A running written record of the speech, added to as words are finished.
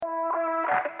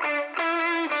Tonight.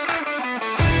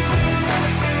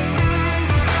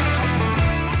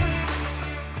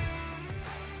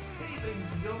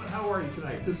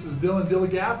 This is Dylan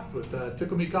Dilligap with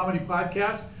Tickle Me Comedy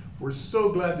Podcast. We're so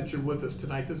glad that you're with us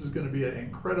tonight. This is going to be an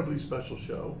incredibly special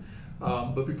show.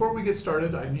 But before we get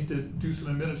started, I need to do some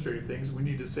administrative things. We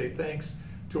need to say thanks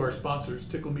to our sponsors,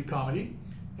 Tickle Me Comedy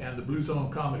and the Blue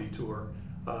Zone Comedy Tour.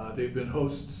 They've been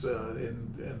hosts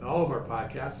in all of our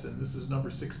podcasts, and this is number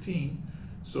 16.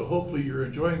 So hopefully you're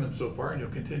enjoying them so far and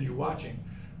you'll continue watching.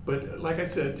 But like I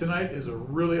said, tonight is a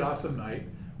really awesome night.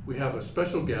 We have a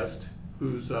special guest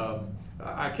who's,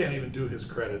 I can't even do his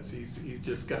credits. He's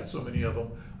just got so many of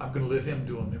them. I'm going to let him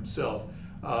do them himself.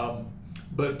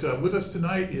 But with us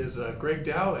tonight is Greg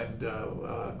Dow, and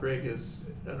Greg is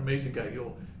an amazing guy.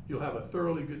 You'll have a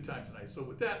thoroughly good time tonight. So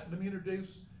with that, let me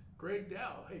introduce Greg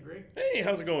Dow. Hey, Greg. Hey,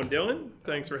 how's it going, Dylan?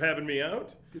 Thanks for having me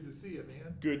out. Good to see you,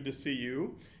 man. Good to see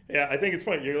you. Yeah, I think it's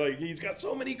funny. You're like, he's got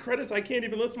so many credits, I can't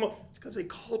even list them all. It's because they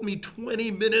called me 20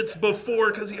 minutes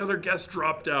before because the other guest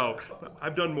dropped out.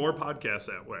 I've done more podcasts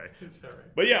that way. Is that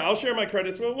right? But yeah, I'll share my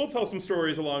credits. We'll tell some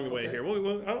stories along the way here.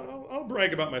 I'll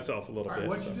brag about myself a little bit.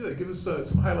 Why don't you do that? Give us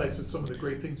some highlights of some of the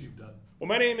great things you've done. Well,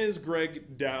 my name is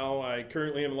Greg Dow. I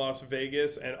currently am in Las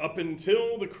Vegas, and up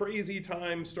until the crazy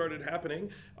time started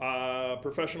happening,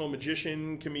 professional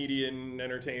magician, comedian,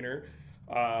 entertainer.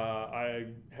 I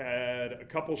had a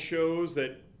couple shows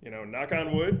that, knock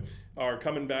on wood, are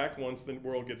coming back once the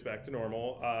world gets back to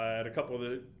normal. I had a couple of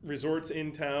the resorts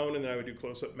in town, and then I would do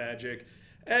close-up magic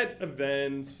at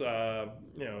events,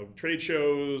 trade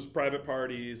shows, private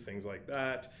parties, things like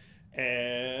that.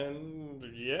 And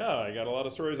yeah, I got a lot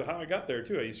of stories of how I got there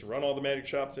too. I used to run all the magic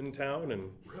shops in town, and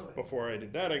before I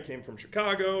did that, I came from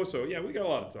Chicago. So yeah, we got a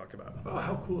lot to talk about. Oh,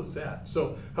 how cool is that?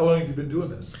 So how long have you been doing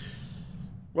this?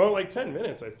 Well, like 10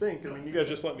 minutes, I think. I mean, you guys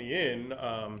just let me in.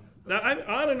 Now, I'm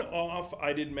on and off.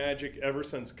 I did magic ever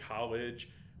since college.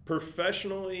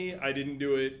 Professionally, I didn't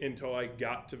do it until I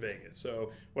got to Vegas.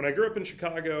 So when I grew up in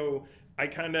Chicago, I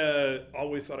kind of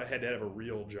always thought I had to have a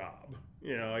real job.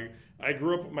 I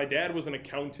grew up, my dad was an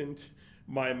accountant.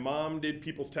 My mom did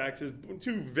people's taxes.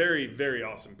 Two very, very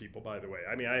awesome people, by the way.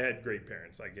 I mean, I had great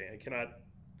parents. I cannot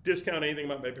discount anything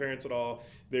about my parents at all.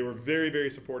 They were very,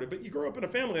 very supportive. But you grow up in a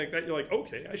family like that, you're like,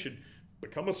 okay, I should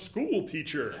become a school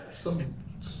teacher.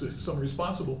 Some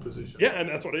responsible position. Yeah, and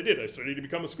that's what I did. I studied to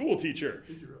become a school teacher.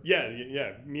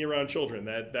 Yeah, me around children.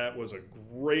 That was a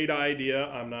great idea.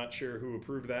 I'm not sure who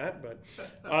approved that, but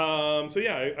so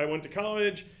yeah, I went to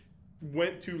college,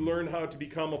 went to learn how to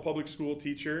become a public school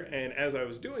teacher, and as I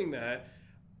was doing that,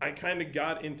 I kind of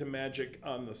got into magic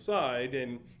on the side,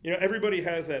 and everybody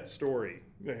has that story.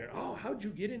 Oh, how'd you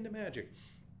get into magic?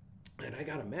 And I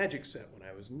got a magic set when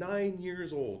I was 9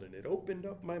 years old, and it opened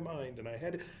up my mind. And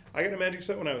I got a magic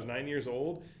set when I was 9 years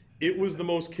old. It was the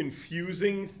most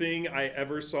confusing thing I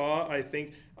ever saw. I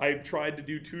think I tried to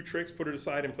do 2 tricks, put it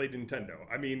aside, and played Nintendo.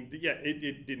 I mean, yeah,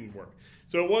 it didn't work.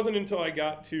 So it wasn't until I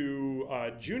got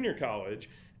to junior college,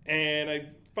 and I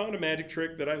found a magic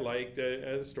trick that I liked at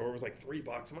a store. It was like $3.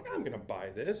 I'm like, I'm going to buy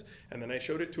this. And then I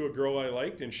showed it to a girl I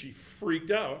liked, and she freaked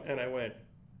out. And I went,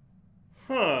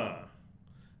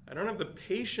 I don't have the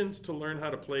patience to learn how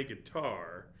to play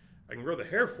guitar. I can grow the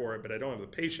hair for it, but I don't have the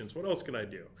patience. What else can I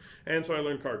do? And so I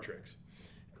learned card tricks.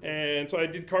 And so I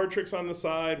did card tricks on the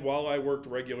side while I worked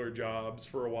regular jobs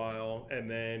for a while,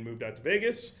 and then moved out to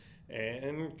Vegas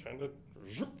and kind of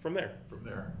from there.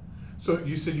 So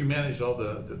you said you managed all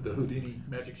the Houdini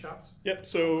magic shops? Yep.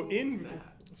 So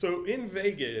in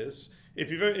Vegas, if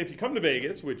you come to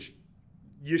Vegas, which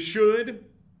you should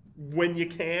when you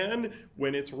can,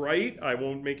 when it's right, I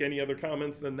won't make any other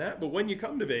comments than that. But when you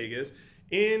come to Vegas,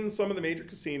 in some of the major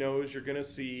casinos, you're going to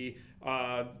see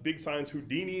big signs,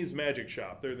 Houdini's Magic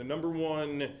Shop. They're the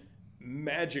 #1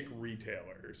 magic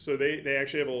retailer. So they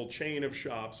actually have a little chain of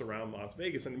shops around Las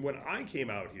Vegas. And when I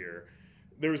came out here,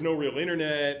 there was no real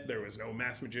internet. There was no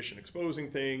mass magician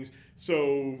exposing things.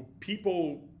 So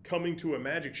people coming to a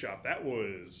magic shop, that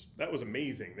was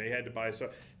amazing. They had to buy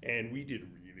stuff, and we did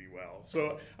really well.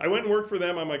 So I went and worked for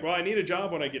them. I'm like, well, I need a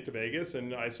job when I get to Vegas,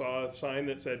 and I saw a sign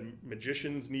that said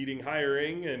magicians needing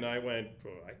hiring, and I went,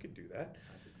 well, I could do that.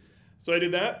 So I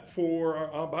did that for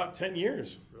about 10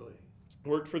 years. Really?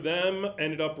 Worked for them,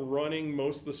 ended up running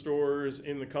most of the stores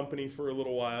in the company for a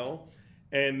little while.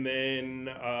 And then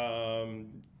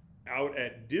out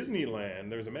at Disneyland,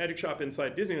 there's a magic shop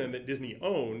inside Disneyland that Disney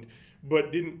owned,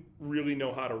 but didn't really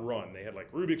know how to run. They had like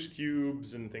Rubik's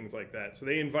Cubes and things like that. So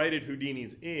they invited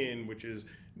Houdini's in, which is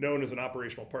known as an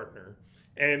operational partner.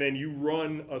 And then you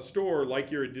run a store like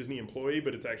you're a Disney employee,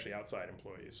 but it's actually outside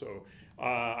employees. So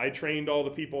I trained all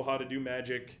the people how to do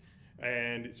magic.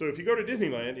 And so if you go to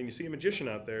Disneyland and you see a magician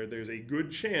out there, there's a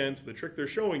good chance the trick they're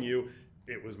showing you,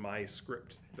 it was my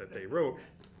script that they wrote.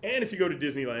 And if you go to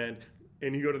Disneyland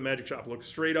and you go to the magic shop, look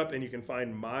straight up and you can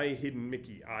find my hidden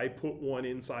Mickey. I put one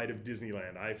inside of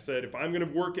Disneyland. I've said, if I'm going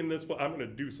to work in this, I'm going to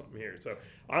do something here. So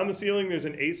on the ceiling, there's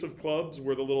an ace of clubs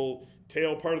where the little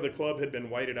tail part of the club had been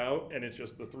whited out, and it's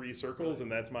just the 3 circles,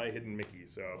 and that's my hidden Mickey.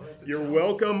 So you're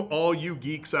welcome, all you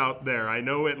geeks out there. I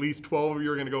know at least 12 of you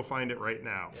are going to go find it right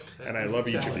now, and I love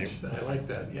each of you. I like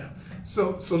that, yeah.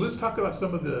 So let's talk about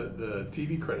some of the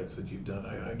TV credits that you've done.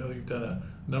 I know you've done a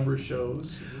number of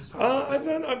shows. I've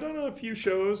done a few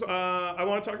shows. I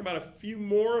want to talk about a few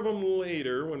more of them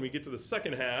later when we get to the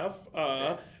second half.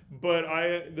 Okay. But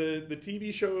the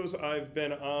TV shows I've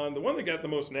been on, the one that got the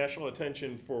most national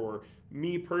attention for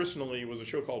me personally was a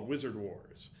show called Wizard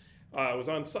Wars. It was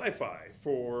on Sci-Fi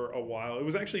for a while. It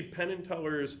was actually Penn and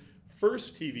Teller's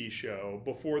first TV show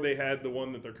before they had the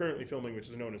one that they're currently filming, which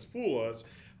is known as Fool Us.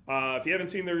 If you haven't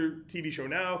seen their TV show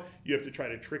now, you have to try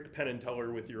to trick Penn and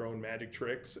Teller with your own magic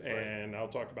tricks, and I'll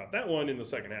talk about that one in the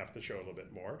second half of the show a little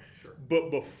bit more. Sure. But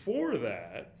before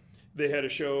that, they had a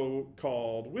show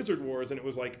called Wizard Wars, and it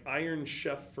was like Iron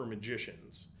Chef for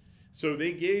magicians. So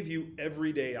they gave you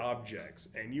everyday objects,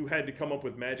 and you had to come up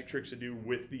with magic tricks to do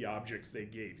with the objects they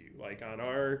gave you. Like on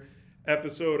our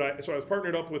episode, I was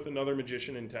partnered up with another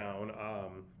magician in town.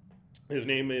 His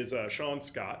name is Sean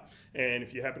Scott, and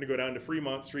if you happen to go down to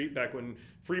Fremont Street, back when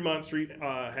Fremont Street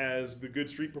has the good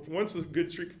street, once the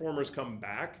good street performers come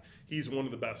back, he's one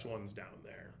of the best ones down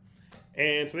there.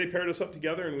 And so they paired us up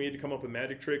together, and we had to come up with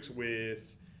magic tricks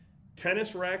with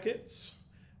tennis rackets,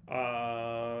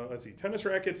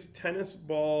 tennis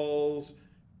balls,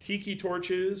 tiki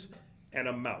torches, and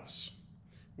a mouse.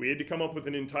 We had to come up with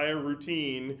an entire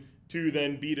routine to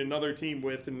then beat another team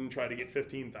with and try to get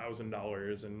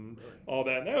 $15,000 and all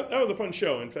that. That was a fun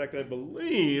show. In fact, I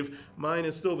believe mine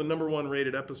is still the #1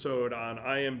 rated episode on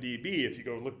IMDb. If you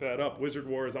go look that up, Wizard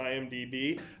Wars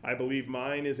IMDb, I believe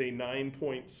mine is a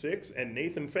 9.6, and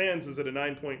Nathan Fans is at a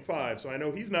 9.5. So I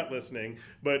know he's not listening,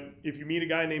 but if you meet a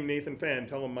guy named Nathan Fan,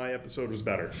 tell him my episode was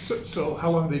better. So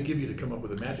how long did they give you to come up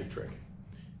with a magic trick?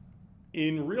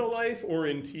 In real life or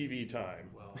in TV time?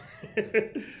 Well,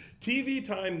 TV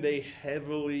time, they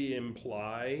heavily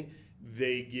imply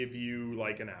they give you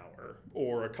like an hour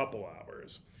or a couple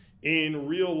hours. In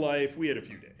real life, we had a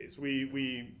few days.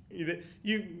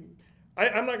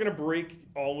 I'm not going to break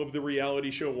all of the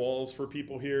reality show walls for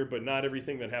people here, but not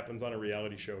everything that happens on a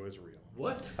reality show is real.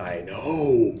 What? I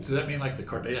know. Does that mean like the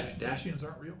Kardashians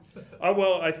aren't real?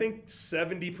 Well, I think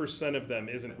 70% of them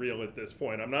isn't real at this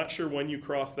point. I'm not sure when you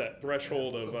cross that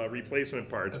threshold of replacement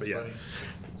parts, but yeah. Funny.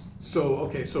 So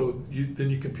then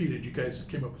you competed. You guys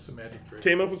came up with some magic tricks.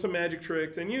 Came up with some magic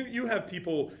tricks, and you have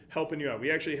people helping you out.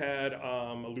 We actually had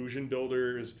illusion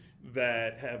builders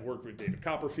that have worked with David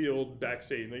Copperfield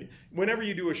backstage. Whenever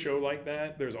you do a show like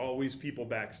that, there's always people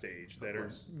backstage that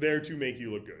are there to make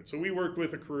you look good. So we worked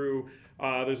with a crew.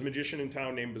 There's a magician in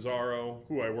town named Bizarro,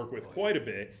 who I work with quite a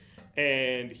bit,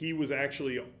 and he was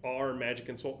actually our magic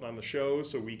consultant on the show,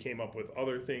 so we came up with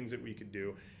other things that we could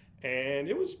do. And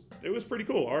it was pretty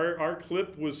cool. Our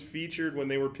clip was featured when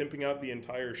they were pimping out the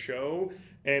entire show,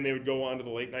 and they would go on to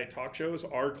the late night talk shows.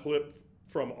 Our clip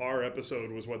from our episode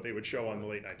was what they would show on the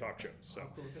late night talk shows.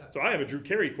 So I have a Drew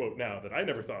Carey quote now that I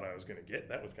never thought I was going to get.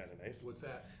 That was kind of nice. What's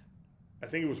that? I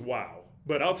think it was wow,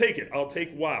 but I'll take it. I'll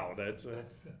take wow.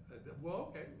 Well,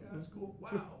 okay, yeah, that's cool.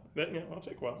 Wow. I'll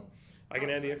take wow. I can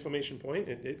add the exclamation point.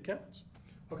 It counts.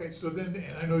 Okay, so then,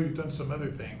 and I know you've done some other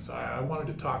things. I wanted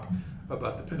to talk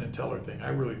about the Penn and Teller thing. I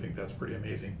really think that's pretty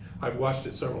amazing. I've watched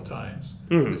it several times.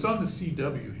 Mm-hmm. It's on the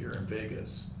CW here in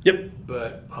Vegas. Yep.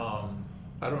 But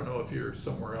I don't know if you're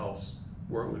somewhere else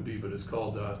where it would be, but it's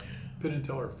called Penn and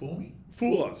Teller Fool Me?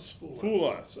 Fool Us.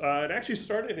 It actually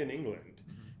started in England.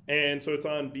 Mm-hmm. And so it's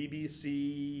on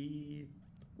BBC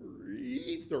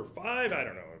 3 or 5. I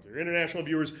don't know. If you're international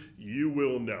viewers, you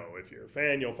will know. If you're a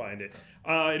fan, you'll find it.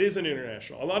 It is an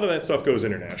international. A lot of that stuff goes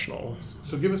international.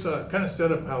 So give us a kind of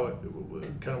setup how it,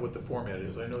 kind of what the format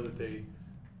is. I know that they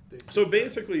so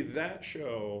basically that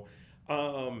show,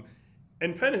 and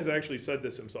Penn has actually said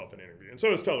this himself in an interview, and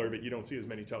so does Teller, but you don't see as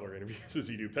many Teller interviews as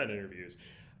you do Penn interviews.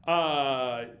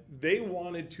 They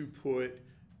wanted to put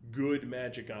good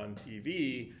magic on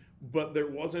TV, but there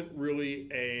wasn't really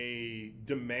a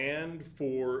demand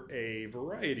for a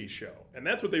variety show. And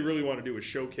that's what they really want to do, is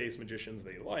showcase magicians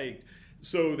they liked.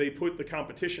 So they put the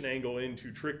competition angle in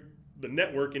to trick the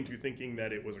network into thinking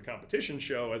that it was a competition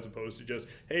show as opposed to just,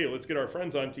 hey, let's get our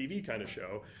friends on TV kind of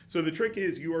show. So the trick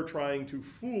is you are trying to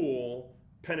fool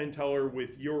Penn and Teller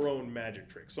with your own magic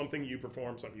trick, something you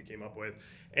perform, something you came up with.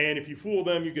 And if you fool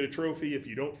them, you get a trophy. If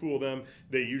you don't fool them,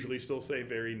 they usually still say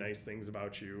very nice things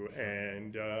about you.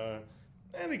 And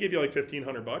they give you like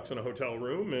 $1,500 in a hotel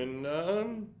room,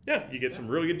 and you get some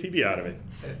really good TV out of it.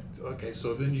 Okay,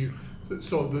 so then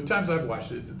so the times I've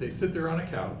watched it, they sit there on a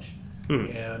couch,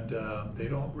 and they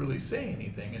don't really say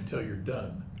anything until you're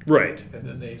done. Right. And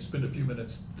then they spend a few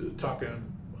minutes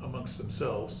talking amongst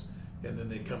themselves, and then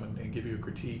they come and give you a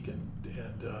critique. And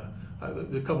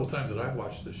the couple times that I've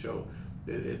watched the show,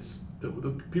 it's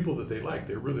the people that they like,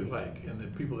 they really like, and the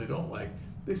people they don't like,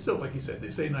 they still, like you said,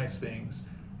 they say nice things,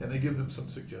 and they give them some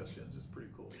suggestions. It's pretty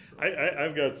cool. So.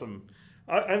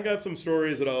 I've got some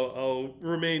stories that I'll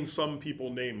remain some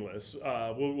people nameless.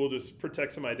 We'll just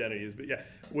protect some identities. But yeah,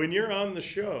 when you're on the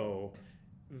show,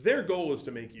 their goal is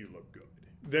to make you look good.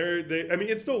 I mean,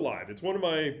 it's still live. It's one of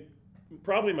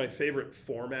probably my favorite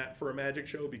format for a magic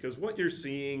show, because what you're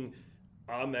seeing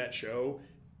on that show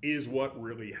is what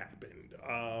really happened.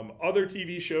 Other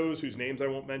TV shows whose names I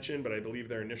won't mention, but I believe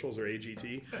their initials are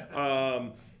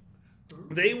AGT,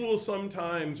 they will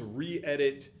sometimes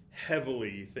re-edit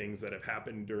heavily things that have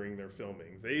happened during their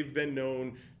filming. They've been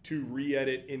known to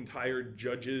re-edit entire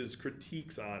judges'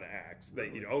 critiques on acts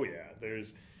that,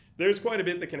 there's quite a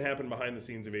bit that can happen behind the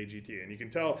scenes of AGT. And you can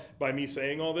tell by me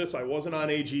saying all this, I wasn't on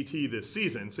AGT this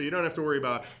season, so you don't have to worry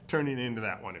about turning into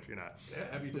that one if you're not.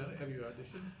 Have you done it? Have you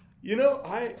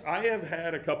auditioned? I have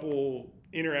had a couple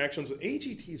interactions with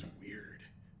AGT's weird.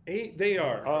 They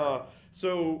are.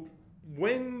 So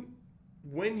when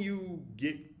you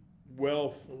get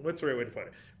what's the right way to put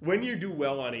it? When you do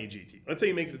well on AGT, let's say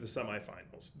you make it to the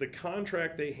semifinals, the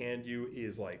contract they hand you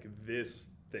is like this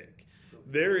thick.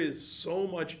 There is so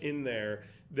much in there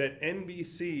that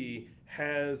NBC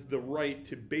has the right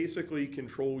to basically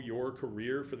control your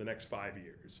career for the next 5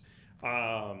 years.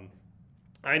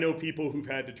 I know people who've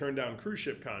had to turn down cruise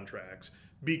ship contracts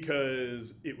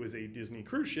because it was a Disney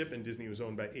cruise ship and Disney was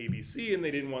owned by ABC, and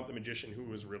they didn't want the magician who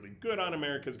was really good on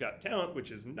America's Got Talent, which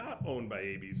is not owned by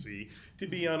ABC, to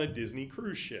be on a Disney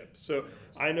cruise ship. So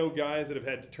I know guys that have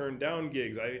had to turn down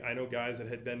gigs. I know guys that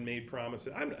had been made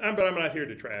promises. But I'm not here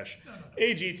to trash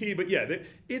AGT, but yeah,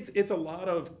 it's a lot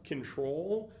of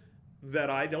control that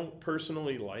I don't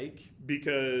personally like,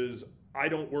 because I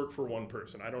don't work for one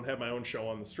person. I don't have my own show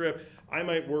on the Strip. I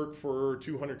might work for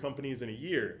 200 companies in a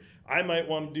year. I might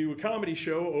want to do a comedy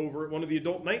show over at one of the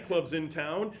adult nightclubs in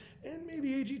town, and maybe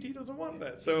AGT doesn't want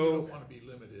that. So you don't want to be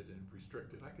limited and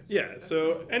restricted. I can see that.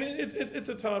 So and it's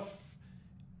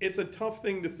a tough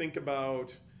thing to think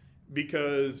about,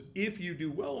 because if you do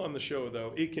well on the show,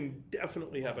 though, it can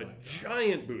definitely have a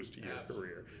giant boost to your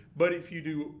career. But if you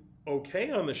do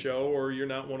okay on the show, or you're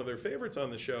not one of their favorites on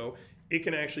the show, it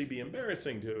can actually be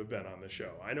embarrassing to have been on the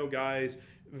show. I know guys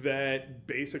that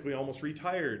basically almost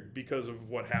retired because of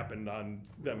what happened on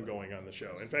them going on the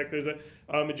show. In fact, there's a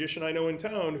magician I know in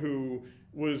town who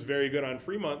was very good on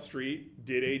Fremont Street,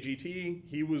 did AGT.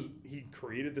 He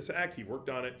created this act. He worked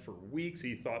on it for weeks.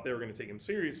 He thought they were going to take him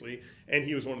seriously, and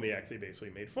he was one of the acts they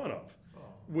basically made fun of,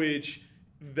 which...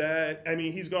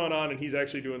 he's gone on and he's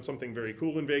actually doing something very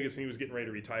cool in Vegas, and he was getting ready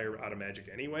to retire out of magic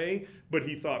anyway, but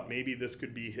he thought maybe this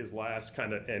could be his last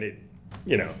kind of, and it,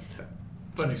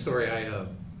 Funny story,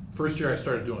 first year I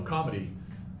started doing comedy,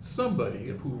 somebody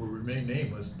who will remain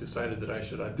nameless decided that I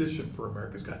should audition for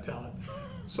America's Got Talent.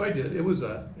 So I did. It was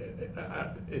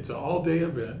it's an all-day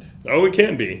event. Oh, it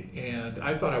can be. And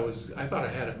I thought I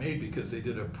had it made because they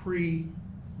did a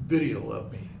pre-video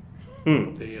of me.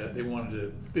 They wanted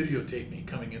to videotape me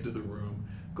coming into the room,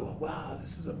 going, wow,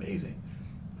 this is amazing,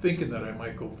 thinking that I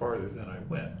might go farther than I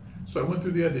went. So I went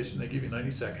through the audition. They give you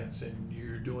 90 seconds, and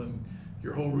you're doing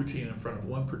your whole routine in front of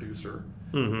one producer.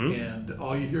 And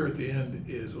all you hear at the end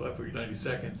is, after your 90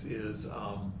 seconds, is,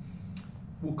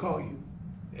 we'll call you.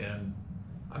 And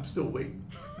I'm still waiting.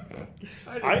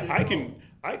 I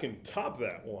can top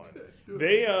that one.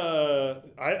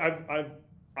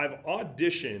 I've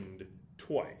auditioned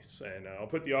twice, and I'll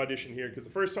put the audition here because the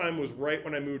first time was right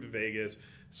when I moved to Vegas.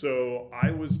 So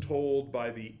I was told by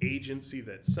the agency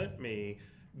that sent me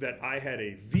that I had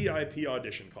a VIP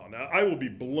audition call. Now, I will be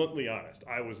bluntly honest.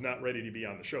 I was not ready to be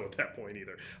on the show at that point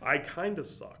either. I kind of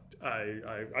sucked.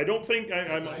 I don't think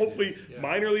I'm hopefully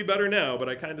minorly better now, but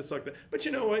I kind of sucked. But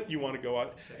you know what? You want to go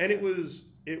out. And it was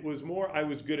more, I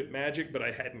was good at magic, but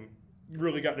I hadn't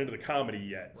really gotten into the comedy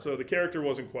yet. Right. So the character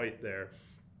wasn't quite there.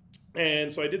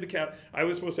 And so I did the count. I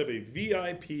was supposed to have a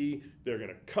VIP. They're going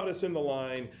to cut us in the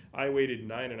line. I waited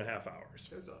 9.5 hours.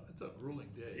 It's a grueling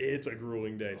day. It's a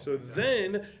grueling day. So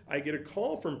then I get a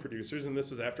call from producers, and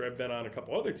this is after I've been on a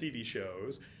couple other TV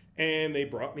shows, and they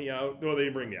brought me out. No, they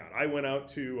didn't bring me out. I went out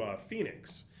to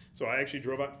Phoenix. So I actually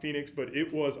drove out to Phoenix, but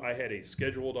I had a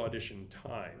scheduled audition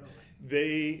time.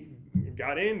 They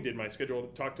got in, did my schedule,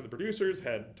 talked to the producers,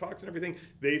 had talks and everything.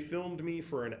 They filmed me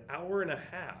for an hour and a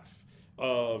half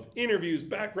of interviews,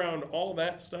 background, all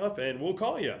that stuff, and we'll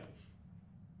call you.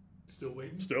 Still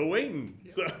waiting? Still waiting.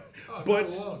 Yeah. So, Oh, but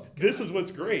not alone. this is what's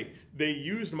great. They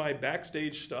used my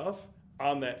backstage stuff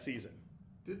on that season.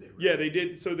 Did they really? Yeah, they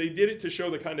did. So they did it to show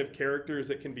the kind of characters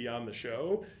that can be on the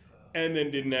show, and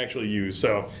then didn't actually use.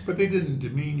 So, But they didn't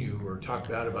demean you or talk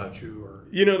bad about you or...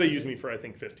 they used me for, I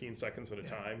think, 15 seconds at a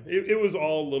time. It was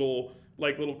all little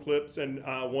clips, and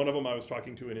one of them I was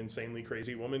talking to an insanely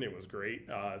crazy woman. It was great.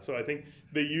 So I think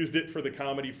they used it for the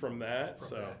comedy from that.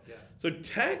 So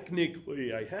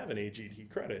technically I have an AGT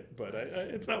credit, but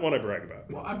it's not one I brag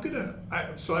about. Well,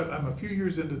 I'm a few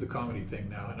years into the comedy thing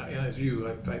now, and as you,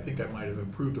 I think I might have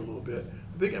improved a little bit.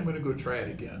 I think I'm going to go try it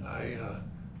again.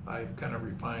 I've kind of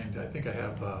refined. I think I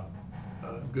have a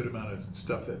good amount of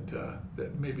stuff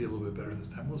that may be a little bit better this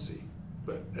time. We'll see.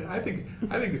 But I think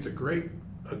it's a great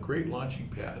launching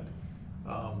pad.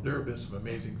 There have been some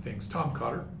amazing things. Tom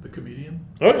Cotter, the comedian,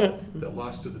 that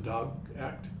lost to the Dog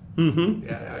Act. Mm-hmm.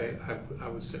 Yeah, I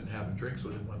was sitting having drinks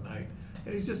with him one night,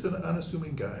 and he's just an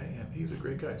unassuming guy, and he's a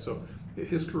great guy. So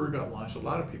his career got launched. A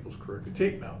lot of people's career.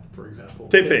 Tape Mouth, for example.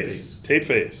 Tape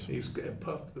Face. He's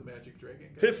Puff the Magic Dragon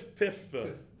guy.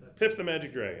 Piff the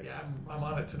Magic Dragon. Yeah, I'm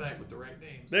on it tonight with the right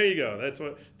names. There you go. That's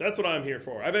what I'm here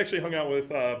for. I've actually hung out with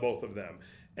both of them,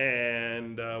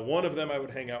 and one of them I would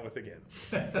hang out with again.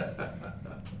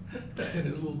 And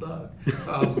his little dog.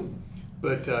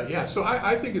 So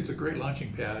I think it's a great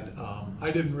launching pad. I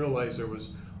didn't realize there was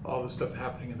all this stuff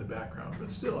happening in the background,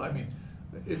 but still, I mean,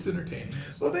 it's entertaining.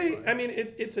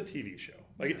 It's a TV show.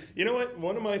 Like, you know what?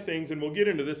 One of my things, and we'll get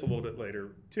into this a little bit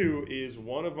later too, is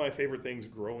one of my favorite things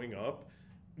growing up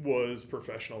was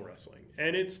professional wrestling,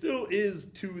 and it still is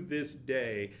to this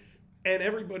day. And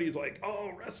everybody's like,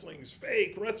 "Oh, wrestling's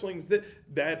fake. Wrestling's that."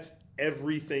 That's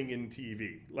everything in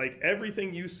TV. Like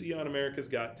everything you see on America's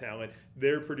Got Talent,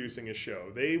 they're producing a show.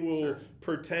 They will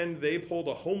pretend they pulled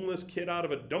a homeless kid out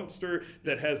of a dumpster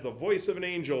that has the voice of an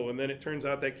angel, and then it turns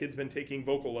out that kid's been taking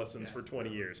vocal lessons for 20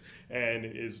 years and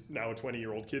is now a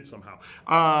 20-year-old kid somehow.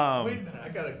 Wait a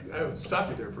minute, I would stop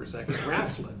you there for a second.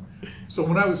 Wrestling. So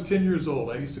when I was 10 years old,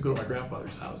 I used to go to my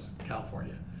grandfather's house in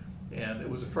California, and it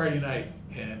was a Friday night,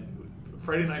 and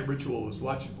Friday night ritual was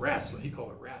watching wrestling. He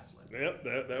called it wrestling. Yep,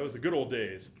 that was the good old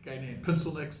days. A guy named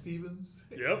Pencil Neck Stevens.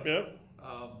 Yep.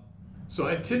 So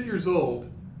at 10 years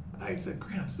old, I said,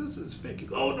 Gramps, this is fake. He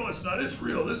goes, oh, no, it's not. It's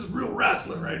real. This is real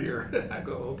wrestling right here. I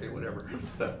go, okay, whatever.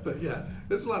 But yeah,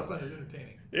 it's a lot of fun. It's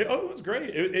entertaining. It was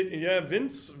great.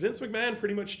 Vince McMahon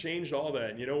pretty much changed all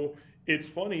that. You know, it's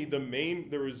funny. The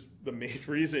main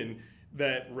reason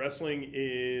that wrestling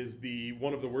is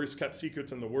one of the worst kept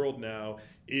secrets in the world now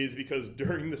is because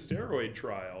during the steroid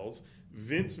trials,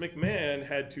 Vince McMahon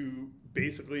had to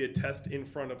basically attest in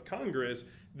front of Congress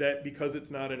that because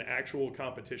it's not an actual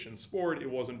competition sport, it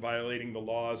wasn't violating the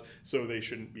laws, so they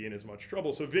shouldn't be in as much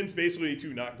trouble. So Vince basically,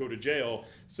 to not go to jail,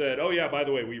 said, oh yeah, by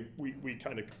the way, we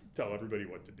kind of tell everybody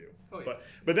what to do. Oh, yeah.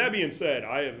 But that being said,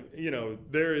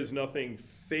 there is nothing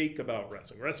fake about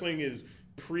wrestling. Wrestling is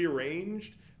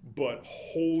prearranged, but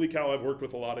holy cow, I've worked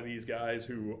with a lot of these guys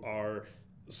who are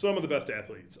some of the best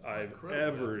athletes I've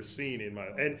ever seen in my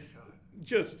life. And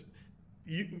just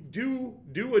you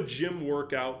do a gym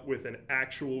workout with an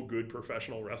actual good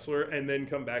professional wrestler and then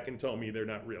come back and tell me they're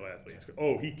not real athletes.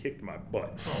 Oh, he kicked my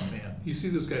butt. Oh man, you see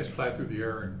those guys fly through the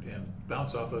air and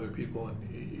bounce off other people,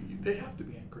 and they have to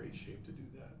be in great shape to do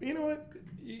that. You know what?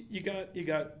 You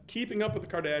got Keeping Up with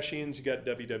the Kardashians. You got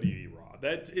WWE Raw.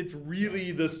 It's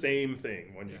really the same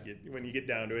thing when you get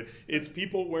down to it. It's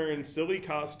people wearing silly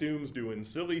costumes, doing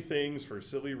silly things for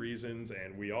silly reasons,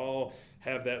 and we all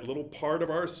have that little part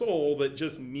of our soul that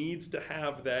just needs to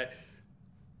have that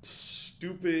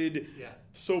stupid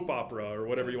soap opera or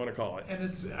whatever you want to call it.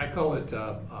 And I call it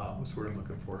what's the word I'm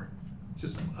looking for?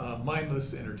 Just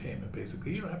mindless entertainment,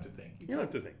 basically. You don't have to think. You don't have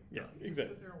to think. Yeah,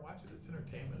 exactly. Sit there and watch it. It's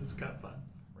entertainment. It's kind of fun,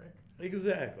 right?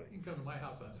 Exactly. You can come to my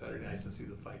house on Saturday nights and see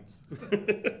the fights.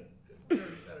 Saturday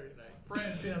night,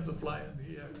 frying pans are flying.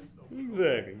 Yeah, it's no problem.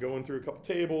 Exactly. Going through a couple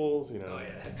tables. Oh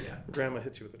yeah. Grandma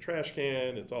hits you with a trash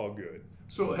can. It's all good.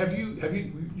 So you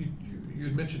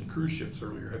had mentioned cruise ships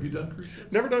earlier. Have you done cruise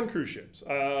ships? Never done cruise ships.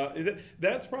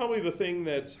 That's probably the thing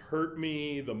that's hurt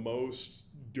me the most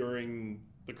during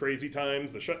the crazy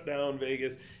times, the shutdown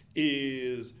Vegas,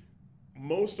 is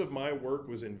most of my work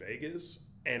was in Vegas,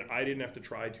 and I didn't have to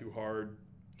try too hard.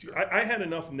 I had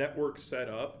enough networks set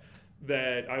up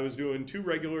that I was doing three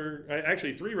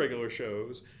regular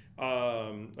shows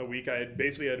a week. I had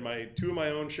basically had two of my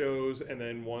own shows, and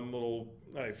then one little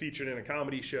I featured in a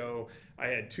comedy show. I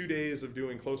had 2 days of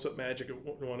doing close-up magic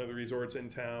at one of the resorts in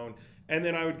town, and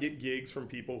then I would get gigs from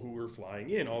people who were flying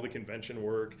in, all the convention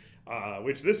work.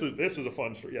 Which this is a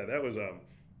fun story. Yeah, that was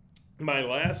my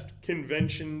last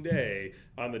convention day.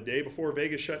 On the day before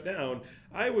Vegas shut down,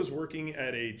 I was working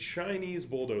at a Chinese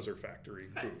bulldozer factory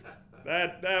booth.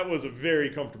 That was a very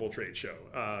comfortable trade show.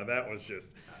 That was just,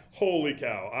 holy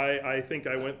cow. I think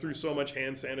I went through so much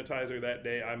hand sanitizer that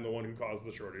day. I'm the one who caused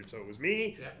the shortage, so it was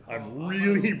me. Yeah. I'm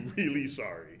really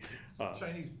sorry.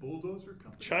 Chinese bulldozer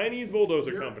company? Chinese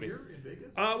bulldozer company. Here in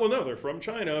Vegas? Well, no, they're from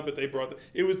China, but they brought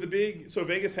it was the big, so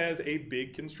Vegas has a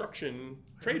big construction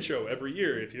trade show every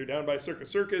year. If you're down by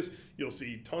Circus, you'll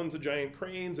see tons of giant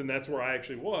cranes, and that's where I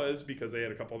actually was because they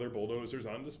had a couple of their bulldozers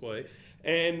on display,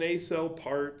 and they sell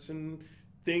parts and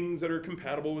things that are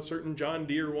compatible with certain John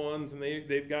Deere ones, and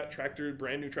they've got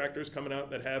brand new tractors coming out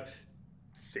that have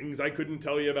things I couldn't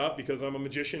tell you about because I'm a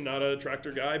magician, not a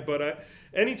tractor guy. But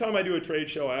anytime I do a trade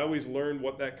show, I always learn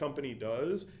what that company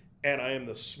does, and I am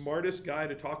the smartest guy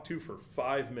to talk to for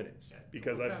 5 minutes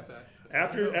because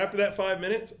after that 5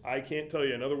 minutes, I can't tell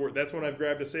you another word. That's when I've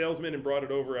grabbed a salesman and brought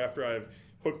it over after I've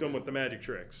hooked them with the magic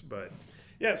tricks. But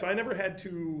yeah, so I never had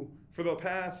to, for the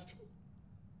past,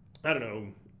 I don't know,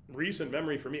 recent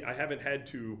memory for me, I haven't had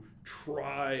to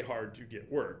try hard to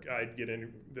get work. I'd get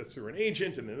in this through an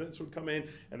agent, and then this would come in,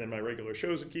 and then my regular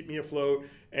shows would keep me afloat.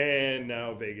 And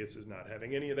now Vegas is not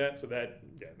having any of that, so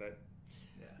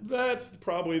that's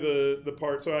probably the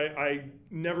part. So I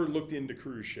never looked into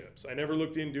cruise ships.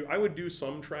 I would do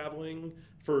some traveling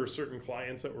for certain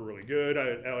clients that were really good.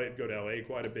 I'd go to LA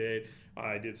quite a bit.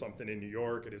 I did something in New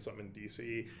York. I did something in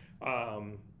DC.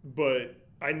 But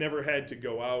I never had to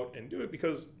go out and do it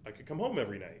because I could come home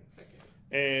every night.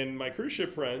 And my cruise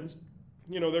ship friends,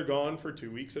 they're gone for 2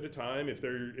 weeks at a time. If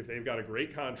they've got a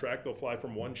great contract, they'll fly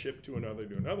from one ship to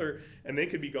another, and they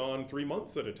could be gone 3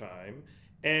 months at a time.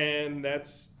 And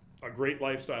that's a great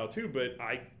lifestyle too, but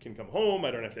I can come home.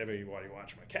 I don't have to have anybody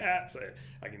watch my cats.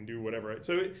 I can do whatever.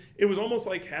 So it was almost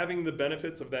like having the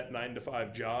benefits of that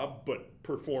 9-to-5 job, but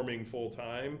performing full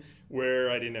time, where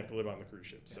I didn't have to live on the cruise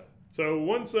ship. So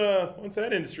once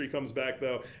that industry comes back,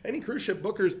 though, any cruise ship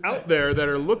bookers out there that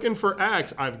are looking for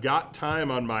acts, I've got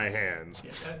time on my hands.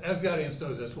 Yeah, as the audience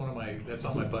knows, that's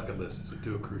on my bucket list, is to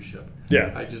do a cruise ship.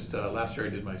 Yeah. I just last year I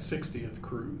did my 60th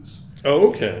cruise. Oh,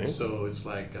 okay. And so it's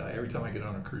like every time I get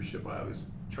on a cruise ship, I always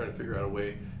try to figure out a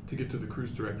way to get to the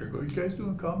cruise director and go, "You guys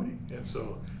doing comedy?" And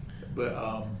so,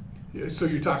 so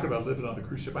you're talking about living on the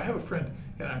cruise ship. I have a friend,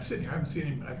 and I'm sitting here. I haven't seen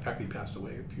him. In fact, he passed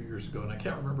away a few years ago, and I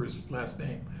can't remember his last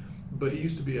name. But he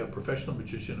used to be a professional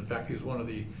magician. In fact, he was one of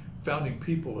the founding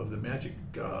people of the Magic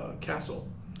Castle.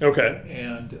 Okay.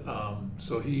 And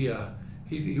so he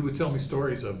would tell me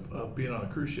stories of being on a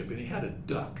cruise ship, and he had a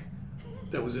duck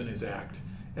that was in his act.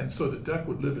 And so the duck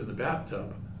would live in the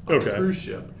bathtub on the cruise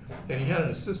ship, and he had an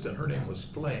assistant. Her name was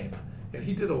Flame, and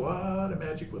he did a lot of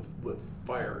magic with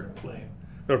fire and flame.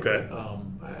 Okay.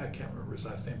 But, I can't remember his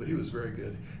last name, but he was very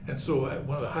good. And so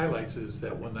one of the highlights is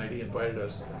that one night he invited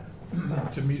us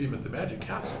to meet him at the Magic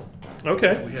Castle.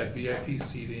 Okay. And we had VIP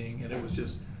seating, and it was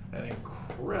just an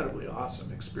incredibly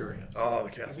awesome experience. Oh, the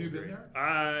castle's Have you been great. there?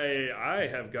 I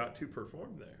have got to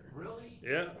perform there. Really?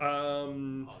 Yeah.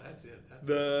 Oh, that's it.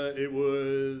 It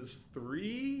was 3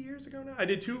 years ago now. I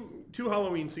did two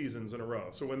Halloween seasons in a row.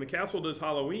 So when the castle does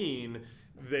Halloween,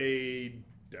 they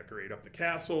decorate up the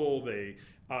castle. They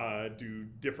do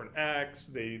different acts.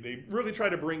 They really try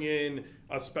to bring in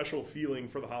a special feeling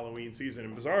for the Halloween season.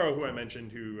 And Bizarro, who I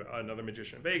mentioned, who another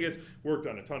magician in Vegas, worked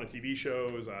on a ton of TV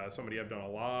shows. Somebody I've done a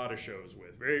lot of shows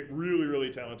with.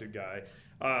 Really talented guy.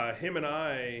 Him and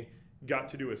I got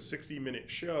to do a 60-minute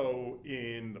show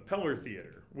in the Peller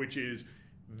Theater, which is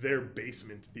their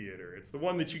basement theater. It's the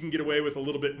one that you can get away with a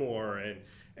little bit more.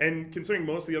 And considering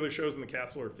most of the other shows in the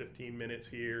castle are 15 minutes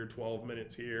here, 12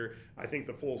 minutes here, I think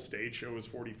the full stage show is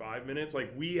 45 minutes.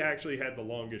 Like, we actually had the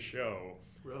longest show.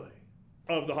 Really?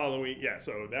 Of the Halloween, yeah,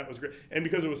 so that was great. And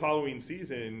because it was Halloween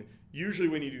season, usually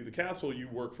when you do the castle, you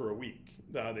work for a week.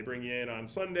 They bring you in on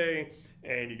Sunday,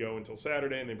 and you go until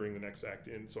Saturday, and they bring the next act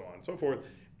in, so on and so forth.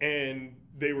 And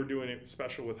they were doing it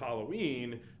special with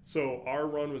Halloween, so our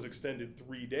run was extended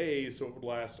 3 days, so it would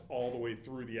last all the way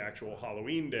through the actual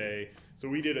Halloween day. So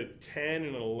we did a 10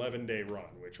 and an 11-day run,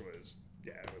 which was,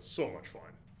 it was so much fun.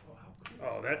 Oh, how cool.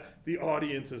 Oh, the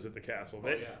audiences at the castle.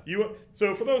 Yeah.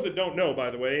 So for those that don't know, by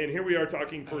the way, and here we are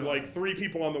talking for like 3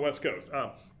 people on the West Coast.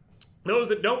 Those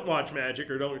that don't watch Magic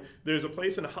there's a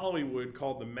place in Hollywood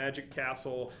called the Magic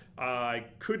Castle. I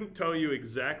couldn't tell you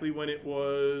exactly when it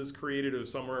was created. It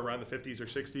was somewhere around the 50s or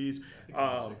 60s.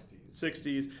 I think it was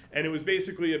 60s, and it was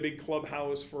basically a big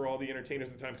clubhouse for all the entertainers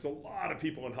at the time, because a lot of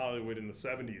people in Hollywood in the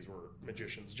 70s were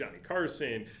magicians. Johnny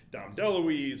Carson, Dom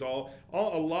DeLuise, a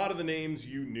lot of the names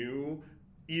you knew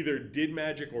either did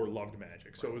magic or loved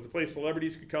magic. So it was a place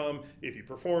celebrities could come. If you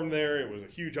performed there, it was a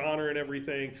huge honor and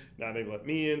everything. Now they've let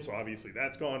me in, so obviously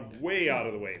that's gone way out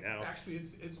of the way now. Actually,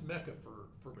 it's Mecca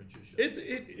for magicians.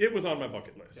 It was on my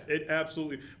bucket list. Yeah. It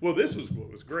absolutely. Well, this was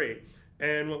what was great.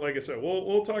 And like I said,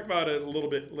 we'll talk about it a little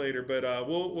bit later, but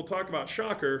we'll talk about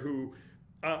Shocker, who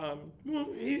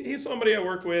he's somebody I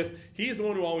worked with. He's the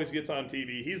one who always gets on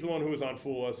TV. He's the one who was on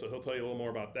Fool Us, so he'll tell you a little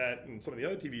more about that and some of the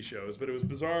other TV shows. But it was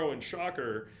Bizarro and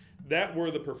Shocker that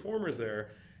were the performers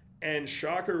there, and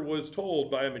Shocker was told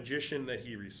by a magician that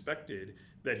he respected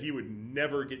that he would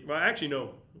never get. Well, actually,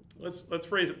 no. Let's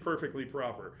phrase it perfectly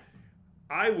proper.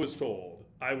 I was told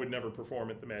I would never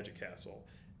perform at the Magic Castle.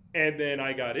 And then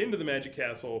I got into the Magic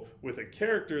Castle with a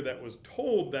character that was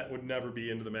told that would never be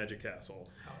into the Magic Castle.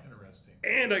 How interesting.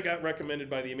 And I got recommended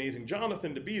by the amazing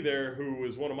Jonathan to be there, who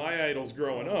was one of my idols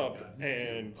growing up. God,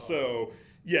 and so,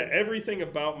 yeah, everything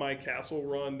about my castle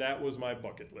run, that was my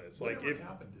bucket list. Whatever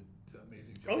happened to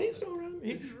amazing Jonathan? Oh, he's still around.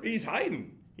 He's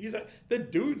hiding. The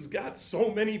dude's got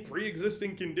so many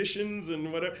pre-existing conditions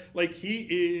and whatever. Like, he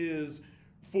is...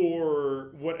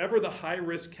 For whatever the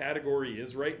high-risk category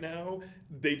is right now,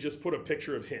 they just put a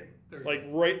picture of him,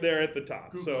 right there at the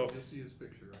top. Google, so you'll see his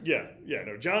picture. Right? Yeah.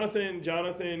 No, Jonathan,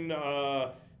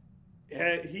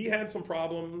 he had some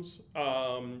problems.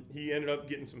 He ended up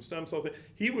getting some stem cell things.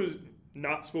 He was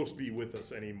not supposed to be with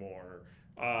us anymore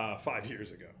 5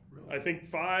 years ago. Really? I think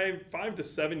 5 to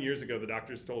 7 years ago, the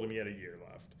doctors told him he had a year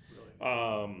left.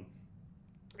 Really?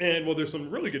 And well, there's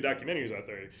some really good documentaries out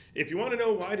there. If you want to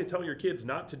know why to tell your kids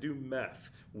not to do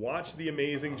meth, watch the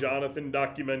amazing Jonathan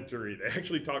documentary. They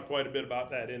actually talk quite a bit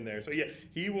about that in there. So yeah,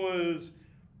 he was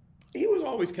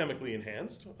always chemically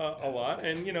enhanced a lot,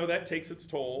 and that takes its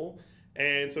toll.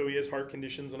 And so he has heart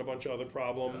conditions and a bunch of other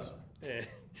problems. And,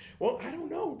 well, I don't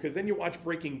know, because then you watch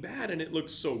Breaking Bad and it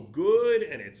looks so good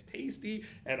and it's tasty,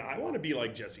 and I want to be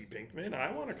like Jesse Pinkman.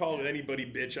 I want to call anybody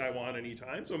bitch I want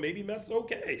anytime, so maybe meth's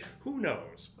okay. Who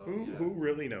knows? Who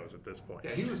really knows at this point?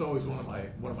 Yeah, he was always one of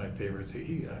my favorites.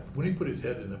 He when he put his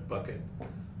head in a bucket,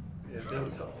 that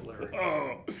was hilarious.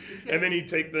 Oh, and then he'd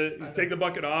take the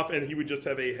bucket off, and he would just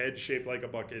have a head shaped like a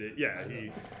bucket.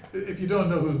 If you don't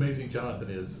know who Amazing Jonathan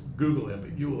is, Google him.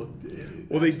 But you will.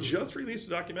 Well, they just released a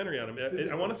documentary on him.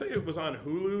 I want to say it was on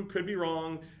Hulu. Could be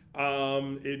wrong.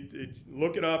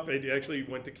 Look it up. It actually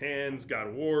went to Cannes, got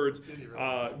awards,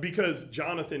 because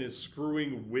Jonathan is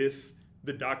screwing with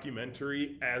the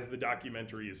documentary as the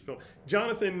documentary is filmed.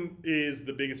 Jonathan is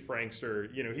the biggest prankster.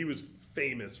 He was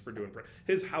famous for doing pranks.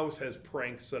 His house has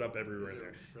pranks set up everywhere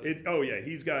there. Really? Oh yeah,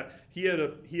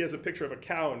 he has a picture of a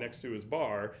cow next to his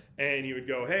bar, and he would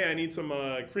go, "Hey, I need some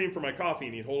cream for my coffee,"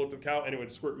 and he'd hold up the cow, and it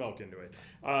would squirt milk into it.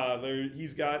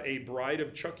 He's got a Bride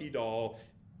of Chucky doll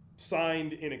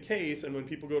signed in a case, and when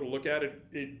people go to look at it,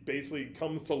 it basically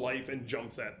comes to life and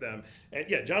jumps at them. And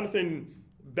yeah, Jonathan,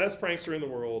 best prankster in the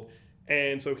world.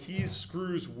 And so he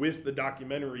screws with the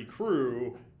documentary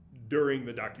crew during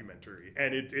the documentary,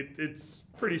 and it's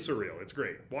pretty surreal. It's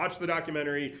great. Watch the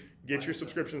documentary, get your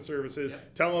subscription services,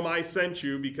 tell him I sent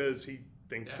you, because he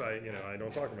thinks I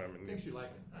don't talk about him. Thinks you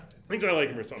like him. Thinks I like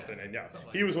him or something. And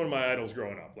he was one of my idols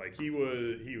growing up. Like he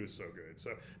was so good.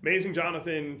 So Amazing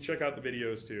Jonathan, check out the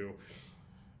videos too.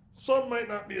 Some might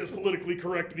not be as politically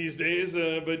correct these days,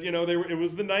 but it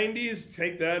was the 90s.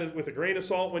 Take that with a grain of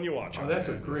salt when you watch it. Oh, that's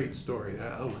a great story.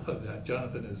 I love that.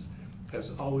 Jonathan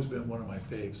has always been one of my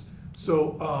faves.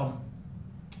 So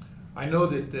I know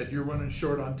that you're running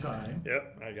short on time.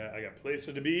 Yep, I got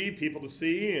places to be, people to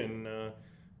see, and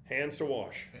hands to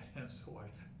wash. Hands to wash.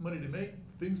 Money to make,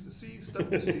 things to see, stuff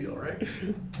to steal, right?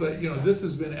 But this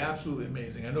has been absolutely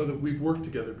amazing. I know that we've worked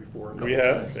together before a couple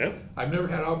times. Yeah. I've never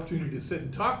had an opportunity to sit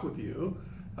and talk with you.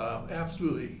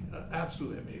 Absolutely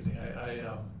amazing.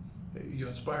 You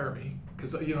inspire me,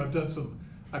 because I've done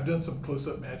some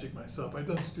close-up magic myself. I've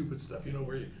done stupid stuff,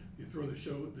 where you throw the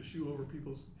shoe over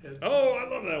people's heads. Oh, I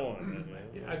love that one.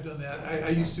 Yeah, I've done that. I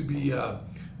used to be,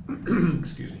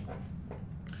 excuse me.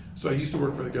 So I used to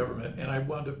work for the government, and I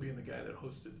wound up being the guy that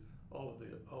hosted all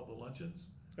the luncheons.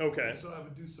 Okay. So I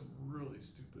would do some really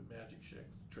stupid magic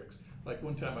tricks. Like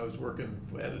one time I was working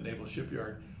at a naval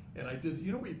shipyard, And I did,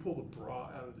 you know where you pull the bra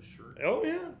out of the shirt? Oh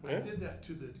yeah. I did that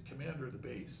to the commander of the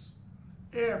base.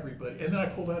 Everybody. And then I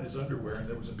pulled out his underwear, and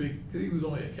there was a big, he was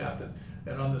only a captain,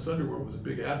 and on this underwear was a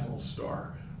big admiral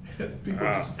star. And people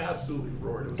just absolutely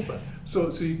roared. It was fun. So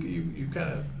you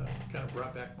kind of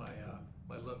brought back my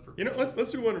my love for. You know,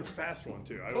 let's do one fast one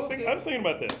too. I was thinking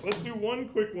about this. Let's do one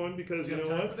quick one because you know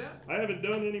what? I haven't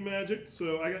done any magic,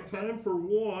 so I got time for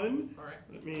one. All right.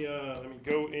 Let me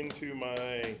go into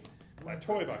my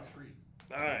toy box.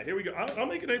 All right, here we go. I'll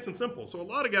make it nice and simple. So a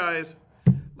lot of guys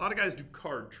do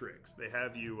card tricks. They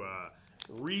have you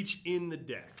reach in the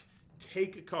deck,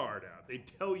 take a card out. They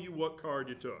tell you what card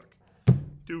you took.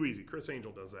 Too easy. Chris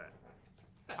Angel does that.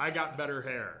 I got better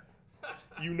hair.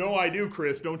 You know I do,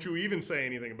 Chris. Don't you even say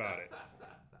anything about it.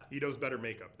 He does better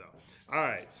makeup, though. All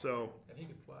right, so. And he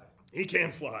can fly. He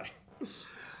can fly.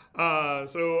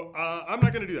 So I'm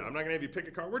not gonna do that. I'm not gonna have you pick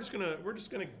a card. We're gonna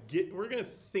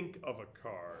think of a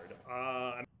card.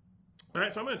 All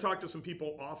right, so I'm gonna talk to some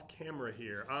people off camera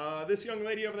here. This young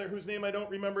lady over there, whose name I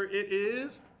don't remember, it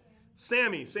is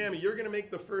Sammy. Sammy, you're gonna make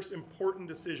the first important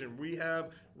decision. We have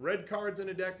red cards in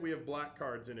a deck, we have black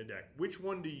cards in a deck. Which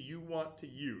one do you want to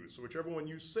use? So whichever one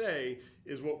you say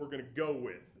is what we're gonna go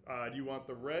with. Do you want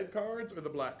the red cards or the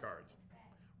black cards?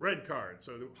 Red cards,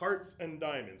 so the hearts and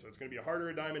diamonds. So it's gonna be a heart or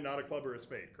a diamond, not a club or a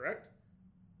spade, correct?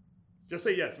 Just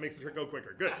say yes, makes the trick go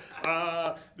quicker. Good.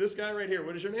 This guy right here,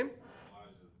 what is your name?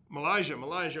 Malaysia.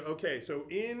 Okay, so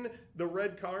in the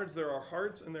red cards, there are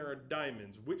hearts and there are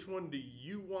diamonds. Which one do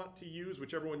you want to use?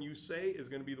 Whichever one you say is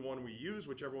going to be the one we use.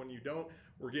 Whichever one you don't,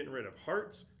 we're getting rid of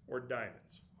hearts or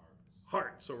diamonds.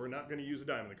 Hearts. So we're not going to use a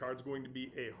diamond. The card's going to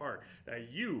be a heart. Now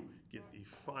you get the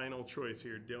final choice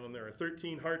here, Dylan. There are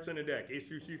 13 hearts in a deck. Ace,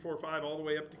 2, 3, 4, 5, all the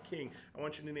way up to king. I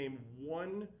want you to name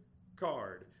one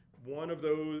card, one of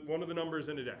the numbers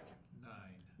in a deck.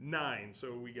 9.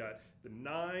 So we got the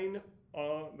 9.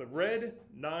 The red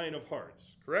 9 of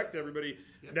hearts, correct, everybody?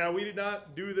 Yep. Now, we did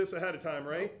not do this ahead of time,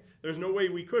 right? There's no way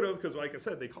we could have, because like I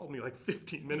said, they called me like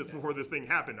 15 minutes before this thing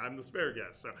happened. I'm the spare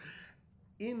guest. So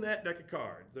in that deck of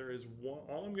cards, there is one,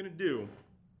 all I'm going to do,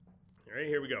 all right,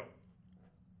 here we go.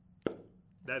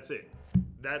 That's it.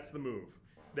 That's the move.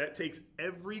 That takes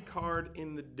every card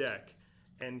in the deck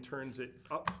and turns it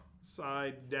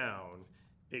upside down,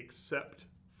 except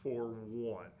for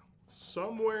one.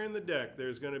 Somewhere in the deck,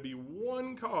 there's going to be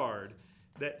one card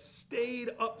that stayed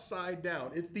upside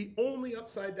down. It's the only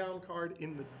upside down card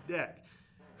in the deck.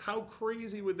 How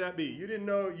crazy would that be? You didn't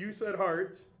know, you said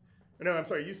hearts. No, I'm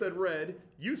sorry, you said red,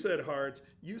 you said hearts,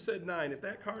 you said 9. If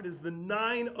that card is the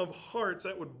 9 of hearts,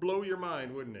 that would blow your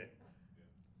mind, wouldn't it?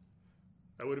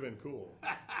 That would have been cool.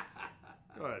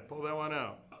 Go ahead, pull that one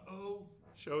out. Uh-oh.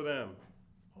 Show them.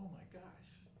 Oh my gosh.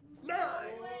 9!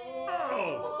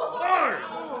 Oh, hearts!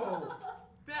 Oh,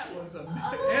 that was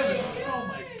amazing. Oh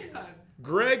my God.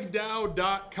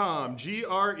 GregDow.com,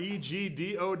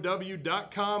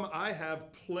 GregDow.com. I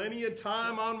have plenty of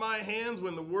time on my hands.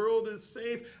 When the world is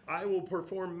safe, I will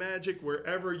perform magic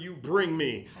wherever you bring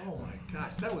me. Oh my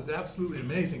gosh, that was absolutely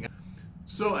amazing.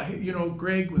 So, you know,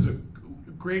 Greg was a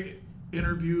great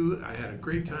interview. I had a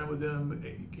great time with him.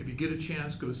 If you get a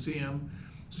chance, go see him.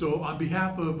 So on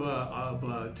behalf of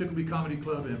Tickle Me Comedy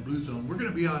Club and Blue Zone, we're going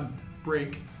to be on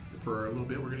break for a little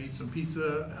bit. We're going to eat some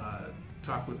pizza,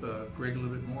 talk with Greg a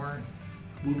little bit more.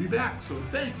 We'll be back. So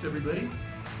thanks, everybody.